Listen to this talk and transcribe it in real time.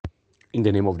In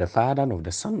the name of the Father, and of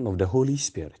the Son, and of the Holy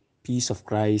Spirit, peace of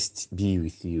Christ be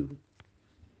with you.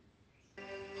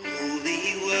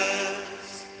 Holy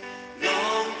words,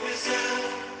 long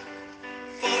preserved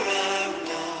for our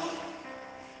walk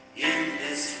in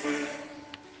this world.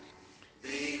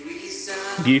 They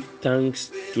resound Give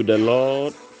thanks to the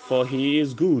Lord, for he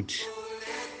is good,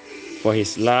 for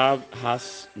his love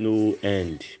has no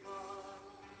end.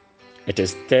 It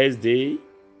is Thursday,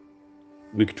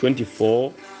 week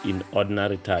 24 in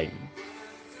ordinary time.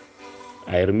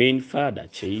 I remain Father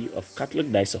Chei of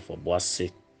Catholic Diocese of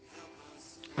Obuasi.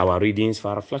 Our readings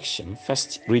for reflection.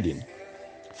 First reading,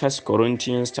 1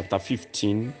 Corinthians chapter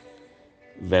 15,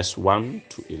 verse 1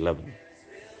 to 11.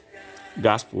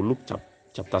 Gospel Luke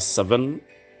chapter 7,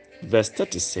 verse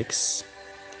 36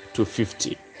 to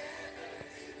 50.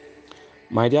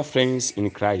 My dear friends in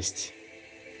Christ,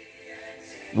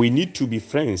 we need to be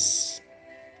friends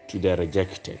to the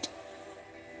rejected.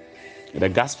 The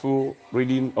gospel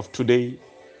reading of today,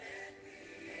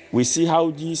 we see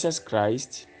how Jesus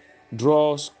Christ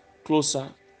draws closer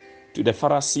to the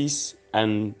Pharisees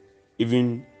and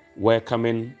even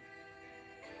welcoming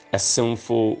a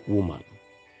sinful woman.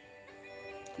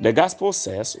 The gospel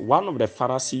says one of the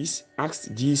Pharisees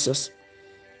asked Jesus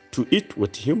to eat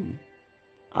with him,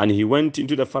 and he went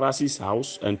into the Pharisee's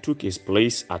house and took his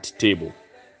place at table.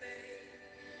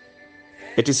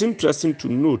 It is interesting to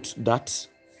note that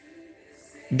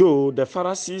though the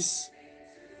Pharisees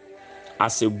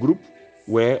as a group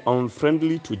were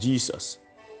unfriendly to Jesus,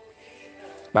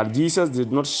 but Jesus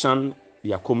did not shun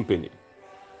their company.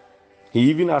 He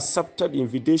even accepted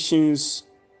invitations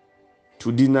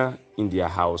to dinner in their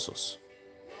houses.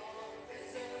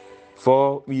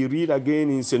 For we read again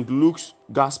in St. Luke's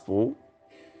Gospel,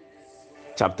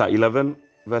 chapter 11,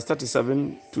 verse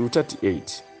 37 to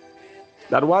 38,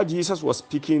 that while Jesus was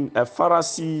speaking, a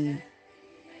Pharisee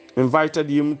invited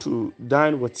him to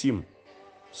dine with him.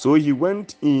 So he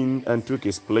went in and took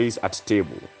his place at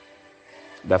table.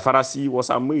 The Pharisee was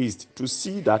amazed to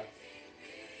see that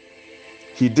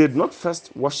he did not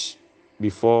first wash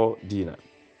before dinner.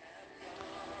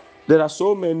 There are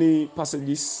so many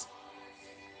passages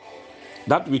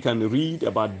that we can read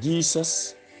about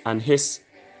Jesus and his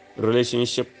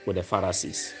relationship with the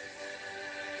Pharisees.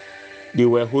 They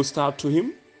were hostile to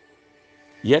him,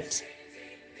 yet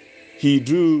he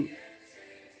drew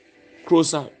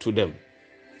closer to them,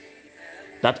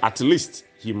 that at least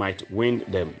he might win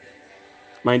them.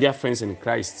 My dear friends in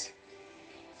Christ,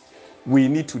 we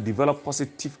need to develop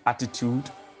positive attitude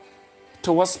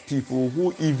towards people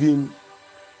who even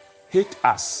hate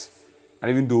us,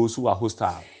 and even those who are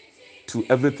hostile to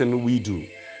everything we do.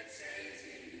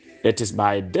 It is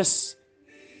by this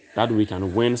that we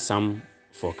can win some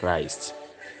for Christ.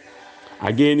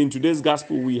 Again, in today's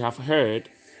gospel, we have heard,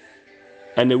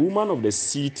 and a woman of the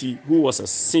city who was a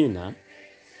sinner,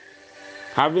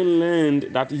 having learned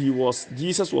that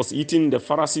Jesus was eating in the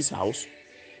Pharisee's house,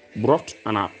 brought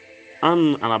an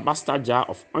alabaster jar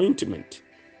of ointment.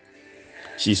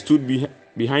 She stood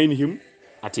behind him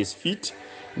at his feet,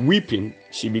 weeping.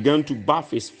 She began to bath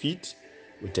his feet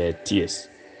with her tears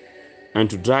and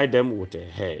to dry them with her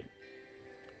hair.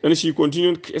 Then she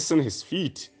continued kissing his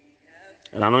feet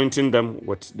and anointing them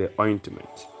with the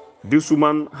ointment. This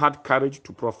woman had courage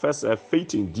to profess her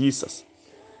faith in Jesus,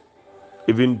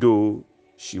 even though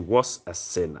she was a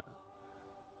sinner.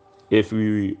 If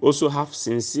we also have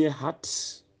sincere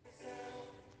hearts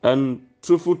and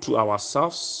truthful to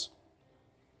ourselves,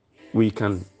 we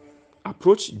can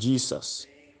approach Jesus,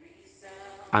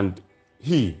 and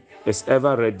he is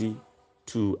ever ready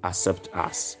to accept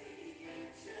us.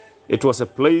 It was a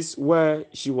place where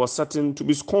she was certain to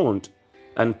be scorned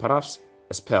and perhaps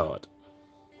expelled.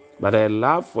 But her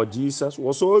love for Jesus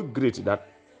was so great that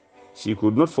she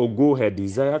could not forego her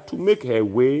desire to make her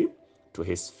way to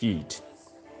his feet.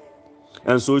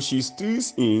 And so she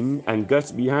steals in and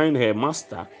gets behind her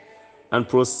master and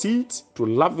proceeds to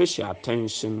lavish her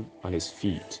attention on his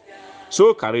feet.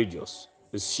 So courageous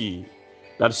is she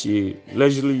that she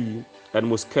leisurely and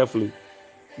most carefully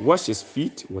washes his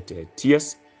feet with her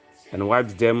tears and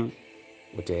wipes them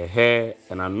with her hair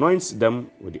and anoints them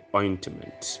with the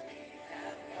ointment.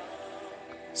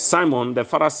 Simon, the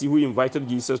Pharisee who invited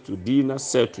Jesus to dinner,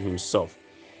 said to himself,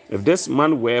 if this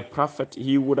man were a prophet,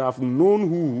 he would have known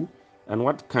who and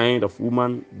what kind of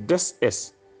woman this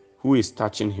is who is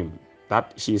touching him,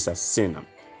 that she is a sinner.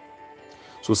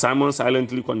 So Simon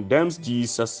silently condemns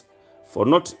Jesus for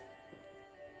not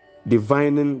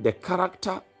divining the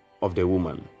character of the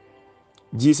woman.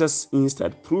 Jesus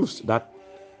instead proves that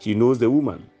he knows the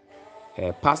woman,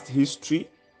 her past history,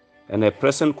 and her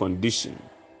present condition.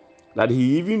 that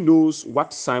he even knows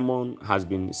what Simon has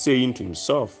been saying to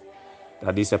himself,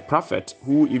 that he's a prophet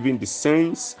who even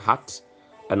discerns heart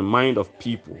and mind of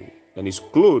people and is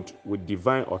clothed with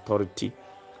divine authority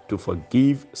to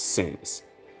forgive sins.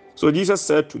 So Jesus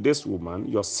said to this woman,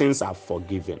 your sins are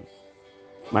forgiven.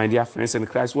 My dear friends in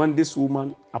Christ, when this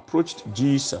woman approached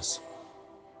Jesus,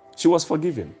 she was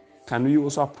forgiven. Can we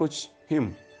also approach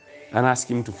him and ask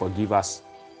him to forgive us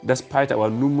despite our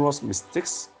numerous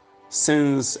mistakes,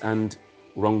 sins, and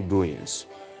wrongdoings?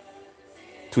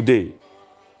 Today,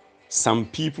 some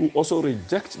people also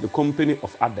reject the company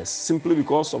of others simply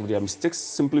because of their mistakes,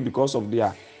 simply because of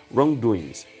their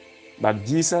wrongdoings. But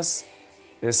Jesus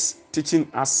is teaching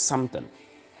us something,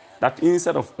 that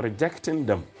instead of rejecting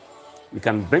them, we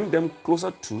can bring them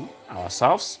closer to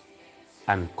ourselves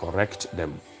and correct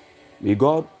them. May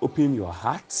God open your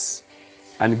hearts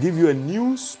and give you a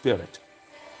new spirit,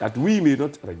 that we may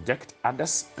not reject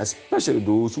others, especially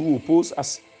those who oppose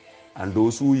us and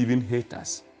those who even hate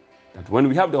us. That when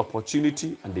we have the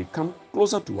opportunity and they come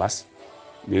closer to us,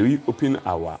 may we open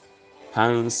our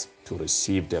hands to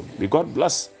receive them. May God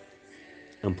bless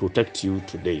and protect you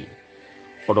today.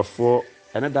 Order for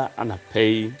another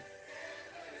anapay.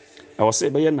 I was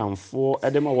saying, namfo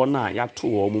edema wana ya to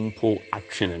mumpo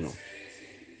atwene no.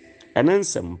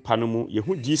 Ensem panomu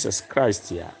yehu Jesus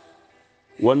Christ ya.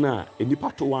 Wana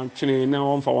enipa to wantwene na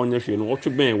wonfa wonye hwe no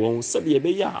wotwe ben won sebe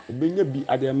be ya obenya bi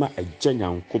adema agya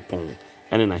Nyankopɔn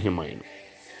ene na heman no.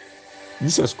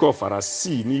 Jesus called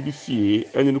Pharisee ni bi fie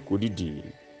ene no kodidi.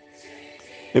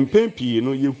 Empempi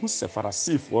no yehu se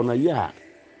Pharisee fo na ya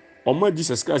Oma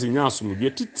Jesus Christ nya asomdwe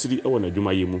titiri e wona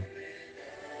adwuma yemu.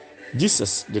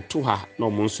 Jesus de to ha na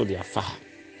omo nso de afa ha.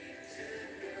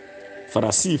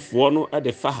 Pharisee fo no e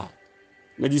de fa ha.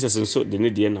 Na Jesus nso de ne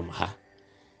de nam ha.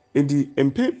 Endi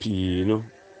empempi no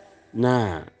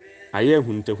na aye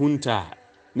hunta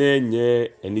na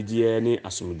enye anigye ne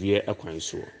asomdwe akwan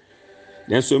so.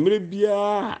 Nanso mmere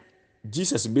bia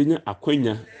Jesus benya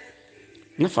akwanya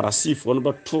na Pharisee fo no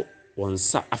beto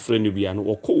wonsa afra no bia no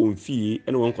wokɔ won fie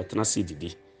ene won kɔtena se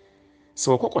didi.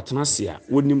 So wokɔkɔtena se a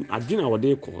wonim adwena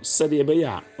wode kɔ sɛde be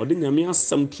ya ɔde nyame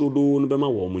asɛm trodo no bema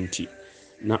wo munti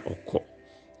na ɔkɔ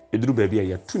eduru baabi a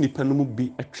yɛto nipa no mu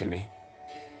bi atwene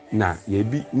na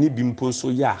yɛbi ni bi mpo so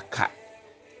yɛ aka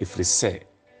efiri sɛ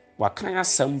wakan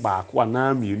asɛm baako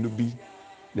anaa mmienu bi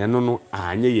na ɛno no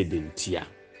anyɛ yɛ dentia.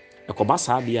 Ekoba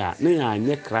saade a na ya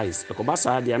anye Christ, ekoba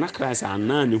saade a na Christ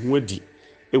anaa ne ho adi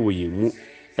ewo yemu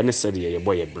ene sɛ de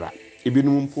yɛbɔ yɛ bra.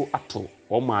 Ebinum mpo ato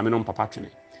o maame no papa twene.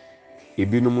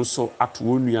 Ebinum nso ato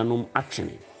onuanom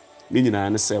atwene. Ne nyinaa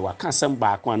ne sɛ waka asɛm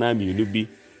baako anaa mmienu bi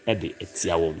de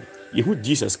etia wɔm. Yehu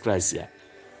Jesus Christ ya.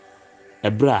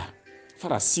 Ebra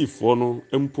Pharisee no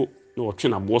mpo na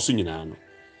wɔtwe abo so nyinaa no.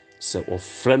 Sɛ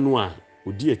ɔfrɛ no a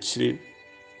odi akyire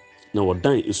na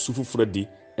wɔdan esu foforo di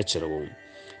ɛkyerɛ wɔn.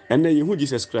 Ene yehu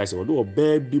Jesus Christ wɔde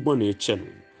ɔbaa bi bɔ ne kyɛ no.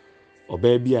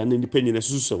 Ɔbaa bi a ne nipa nyina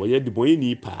susu sɛ wɔyɛ de bɔyɛ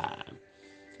ni pa.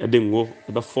 Ɛde ngo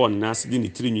ɛbɛfɔ nas de ne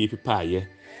tiri nwi pipaaye.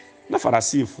 Na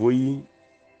Pharisee fo yi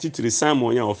titiri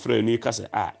Simon ya ɔfrɛ no ka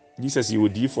sɛ Jesus yi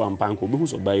odifo ampanko obehu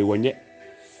sɛ ɔbaa yi wɔnyɛ.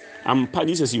 Ampa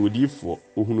Jesus yi odifo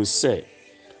ohunu sɛ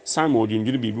Simon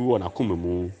dwendwene bibi wɔ n'akoma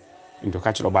mu. Nto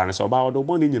ka kyerɛ ɔbaa no sɛ ɔbaa ɔde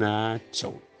bɔ ne nyinaa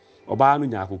kyɛw. Ɔbaa no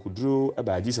nya akokoduro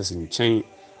ɛbaa Jesus nkyɛn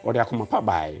ɔde akoma pa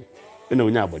bae. Ena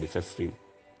onya abɔde fafiri.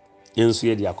 Yenso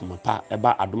ye de akoma pa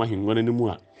eba adoma hengwa no mu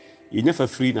a yenya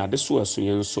fafiri na de so aso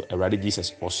yenso Awurade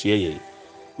Jesus ɔsoɛ yɛ.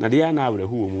 Na de ya na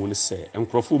awrehu wɔ mu ne sɛ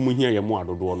nkrɔfo mu hia yɛ mu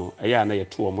adodo no ɛyɛ na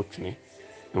yɛto ɔmo twene.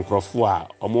 Nkrɔfo a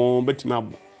ɔmo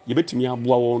betimi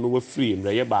aboa wɔn no wafiri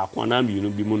mrɛyɛ baako na mmienu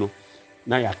bi mu no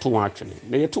na yɛato wɔn atwene.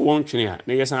 Na yɛto wɔn twene a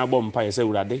na yɛsan abɔ mpa yɛ sɛ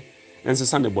Awurade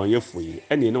nsesa ne bɔnyɛfo yi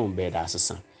ɛne ne wɔn bɛɛ da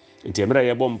asesa. Nti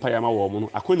mrɛ yɛbɔ mpa yɛ ma wɔn no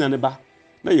akonya ne ba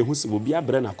na yehu se obi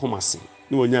abrɛ na komase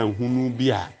na wonya nhunu bi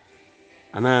a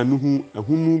ana nuhu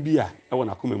ahunu bi a ɛwɔ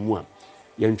na koma mu a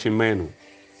yɛntweman no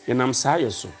yenam saa yɛ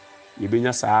so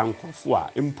yebenya saa nkɔfo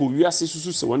a mpo wiase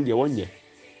susu se wɔn de wɔnyɛ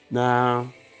na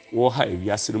wo ha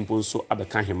wiase mpo nso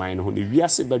abɛka heman no ho ne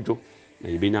wiase bɛdwo na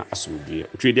yebenya asomdue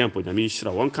otwedi ampo nyame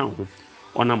nhyira wɔn kan ho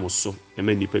ɔnam so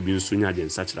ɛma nipa bi nso nya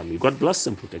agyensa kyerɛ me. God bless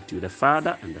and protect you, the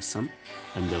Father and the Son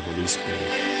and the Holy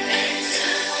Spirit.